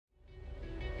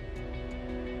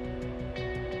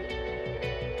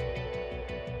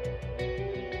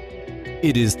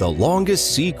It is the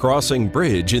longest sea-crossing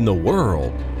bridge in the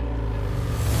world.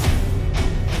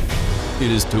 It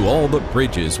is to all the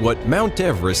bridges what Mount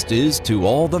Everest is to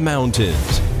all the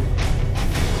mountains.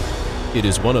 It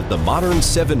is one of the modern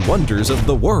 7 wonders of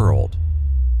the world.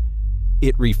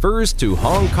 It refers to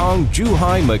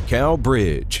Kong-Zhuhai-Macau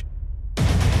Bridge.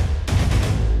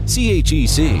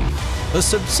 CHEC, a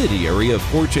subsidiary of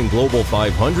Fortune Global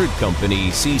 500 company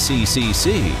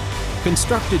CCCC,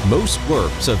 constructed most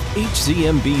works of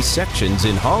HZMB sections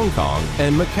in Hong Kong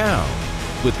and Macau.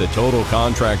 With the total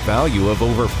contract value of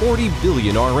over 40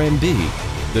 billion RMB,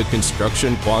 the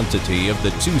construction quantity of the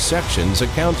 2 sections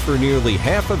accounts for nearly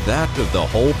half of that of the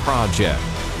whole project.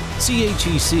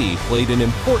 CHEC played an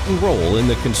important role in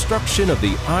the construction of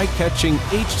the eye-catching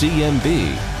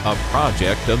HZMB, a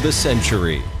project of the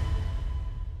century.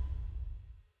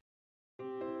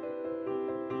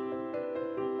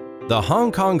 The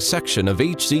Hong Kong section of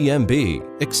HZMB,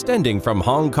 extending from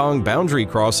Hong Kong boundary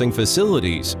crossing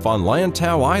facilities on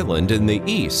Lantau Island in the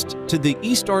east to the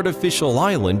East Artificial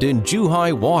Island in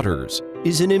Zhuhai waters,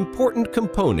 is an important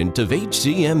component of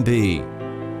HZMB.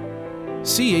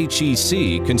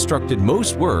 CHEC constructed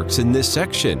most works in this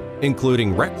section,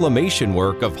 including reclamation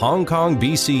work of Hong Kong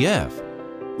BCF,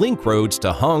 link roads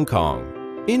to Hong Kong,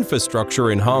 infrastructure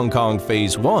in Hong Kong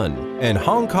Phase 1, and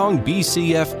Hong Kong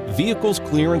BCF vehicles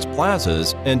clearance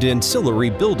plazas and ancillary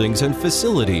buildings and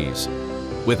facilities,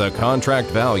 with a contract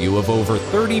value of over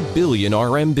 30 billion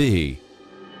RMB.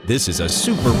 This is a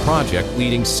super project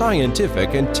leading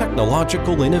scientific and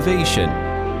technological innovation.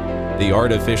 The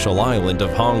artificial island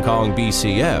of Hong Kong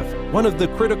BCF, one of the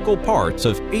critical parts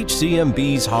of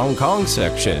HZMB's Hong Kong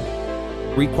section,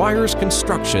 requires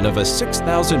construction of a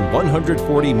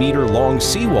 6,140-meter long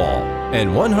seawall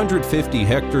and 150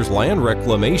 hectares land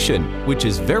reclamation, which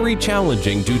is very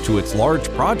challenging due to its large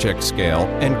project scale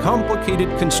and complicated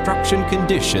construction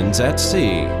conditions at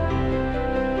sea.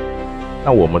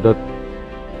 那我们的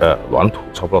软土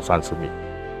差不多30米，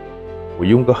我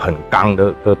用个很钢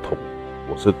的桶，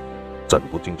我是整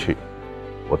不进去，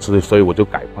所以我就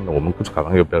改换了，我们可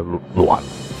能又比较软，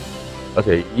而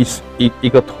且一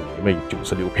个桶里面有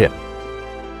96片，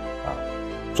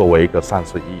作为一个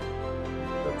30亿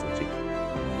的资金。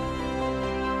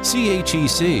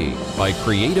CHEC, by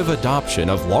creative adoption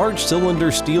of large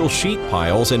cylinder steel sheet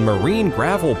piles and marine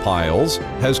gravel piles,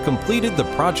 has completed the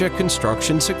project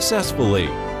construction successfully,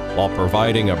 while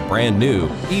providing a brand new,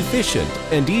 efficient,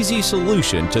 and easy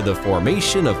solution to the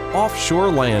formation of offshore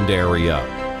land area.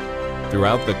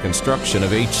 Throughout the construction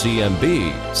of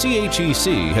HZMB,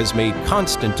 CHEC has made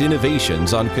constant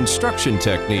innovations on construction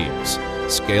techniques,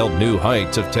 scaled new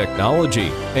heights of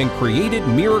technology, and created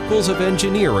miracles of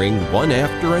engineering one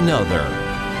after another.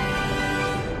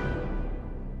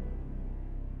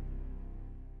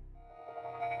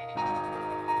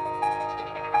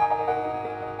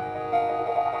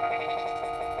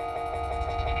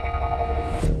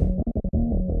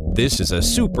 This is a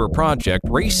super project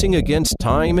racing against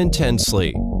time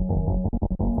intensely.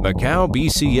 Macau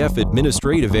BCF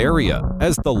Administrative Area,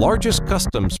 as the largest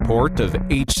customs port of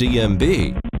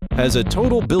HZMB, has a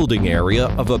total building area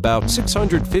of about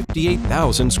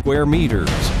 658,000 square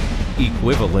meters,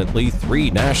 equivalently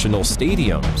 3 national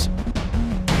stadiums.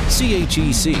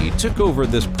 CHEC took over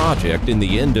this project in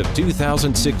the end of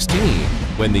 2016,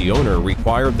 when the owner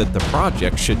required that the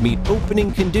project should meet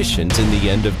opening conditions in the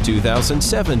end of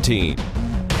 2017,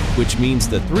 which means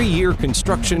the 3-year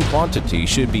construction quantity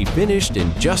should be finished in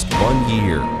just 1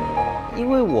 year. 因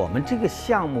为我们这个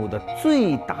项目的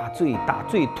最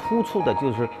突出的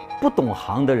就是不懂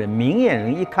行的人、明眼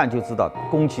人一看就知道，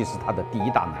工期是它的第1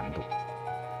大难度。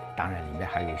当然，里面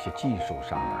还有一些技术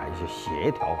上的，还有一些协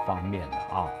调方面的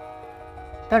啊。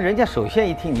但人家首先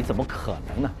一听，你怎么可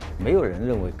能呢？没有人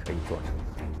认为可以做成。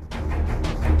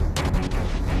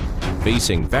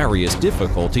 Facing various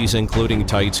difficulties including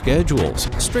tight schedules,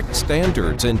 strict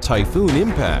standards, and typhoon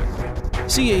impact,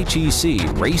 CHEC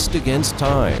raced against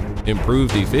time,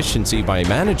 improved efficiency by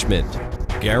management,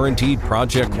 guaranteed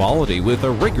project quality with a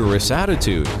rigorous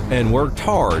attitude, and worked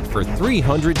hard for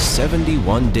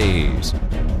 371 days.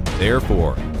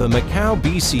 Therefore, the Macau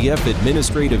BCF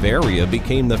Administrative Area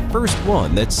became the first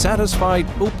one that satisfied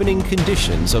opening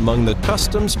conditions among the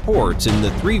customs ports in the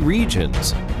 3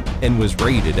 regions, and was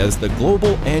rated as the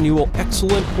Global Annual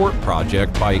Excellent Port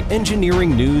Project by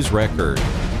Engineering News Record.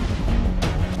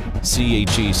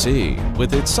 CHEC,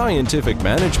 with its scientific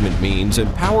management means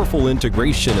and powerful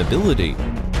integration ability,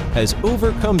 has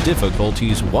overcome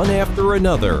difficulties one after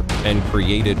another and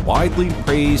created widely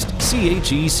praised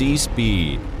CHEC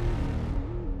speed.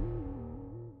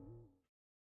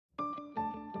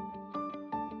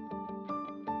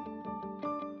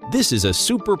 This is a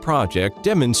super project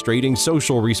demonstrating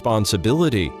social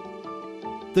responsibility.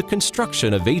 The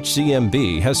construction of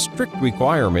HZMB has strict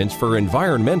requirements for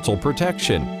environmental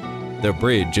protection. The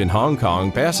bridge in Hong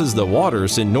Kong passes the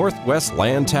waters in northwest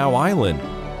Lantau Island,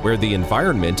 where the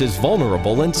environment is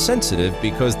vulnerable and sensitive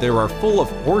because there are full of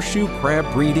horseshoe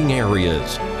crab breeding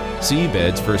areas,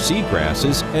 seabeds for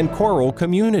seagrasses, and coral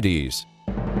communities.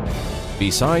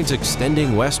 Besides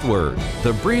extending westward,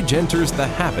 the bridge enters the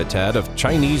habitat of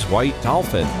Chinese white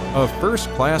dolphin, a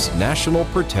first-class national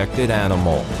protected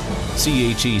animal.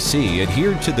 CHEC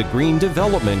adhered to the green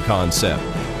development concept.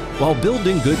 While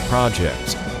building good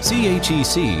projects,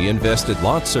 CHEC invested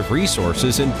lots of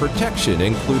resources in protection,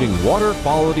 including water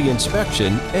quality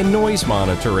inspection and noise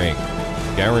monitoring,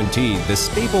 guaranteed the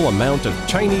stable amount of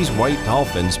Chinese white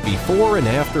dolphins before and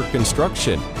after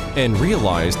construction, and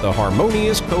realized the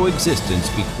harmonious coexistence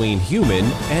between human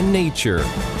and nature.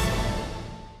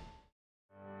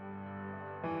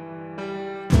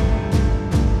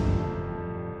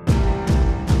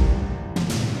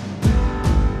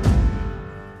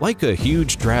 Like a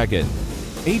huge dragon,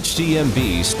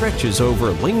 HZMB stretches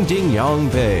over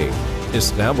Lingdingyang Bay,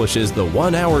 establishes the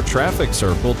 1-hour traffic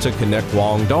circle to connect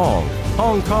Guangdong,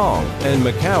 Hong Kong, and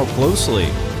Macau closely,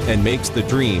 and makes the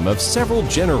dream of several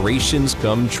generations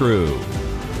come true.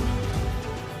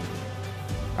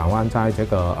 港湾在这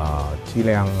个质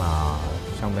量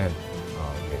上面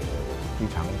也非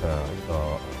常的一个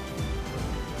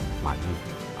满意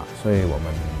所以我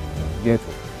们业主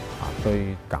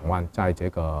对港湾在这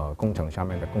个工程上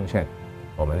面的贡献，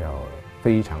我们有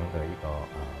非常的一个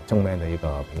正面的一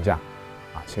个评价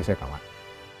谢谢港湾。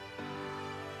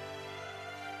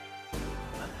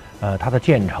它的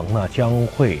建成呢，将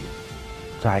会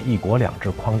在一国两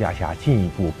制框架下进一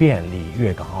步便利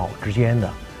粤港澳之间的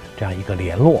这样一个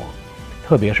联络，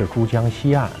特别是珠江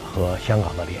西岸和香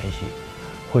港的联系，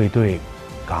会对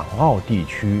港澳地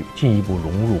区进一步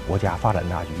融入国家发展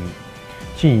大局，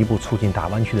进一步促进大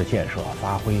湾区的建设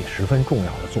发挥十分重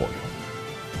要的作用。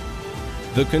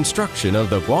The construction of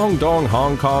the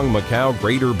Guangdong-Hong Kong-Macau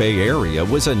Greater Bay Area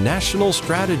was a national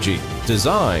strategy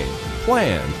designed,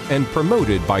 planned, and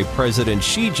promoted by President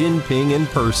Xi Jinping in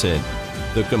person.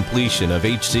 The completion of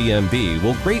HZMB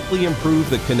will greatly improve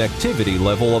the connectivity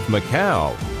level of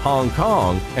Macau, Hong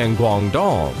Kong, and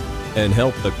Guangdong, and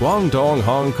help the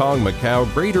Guangdong-Hong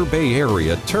Kong-Macau Greater Bay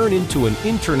Area turn into an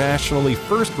internationally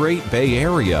first-rate Bay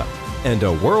Area and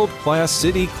a world-class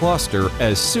city cluster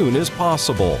as soon as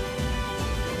possible.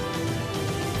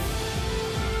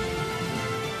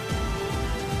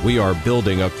 We are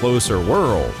building a closer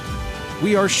world.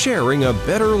 We are sharing a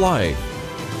better life.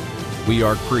 We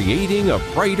are creating a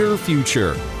brighter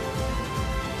future.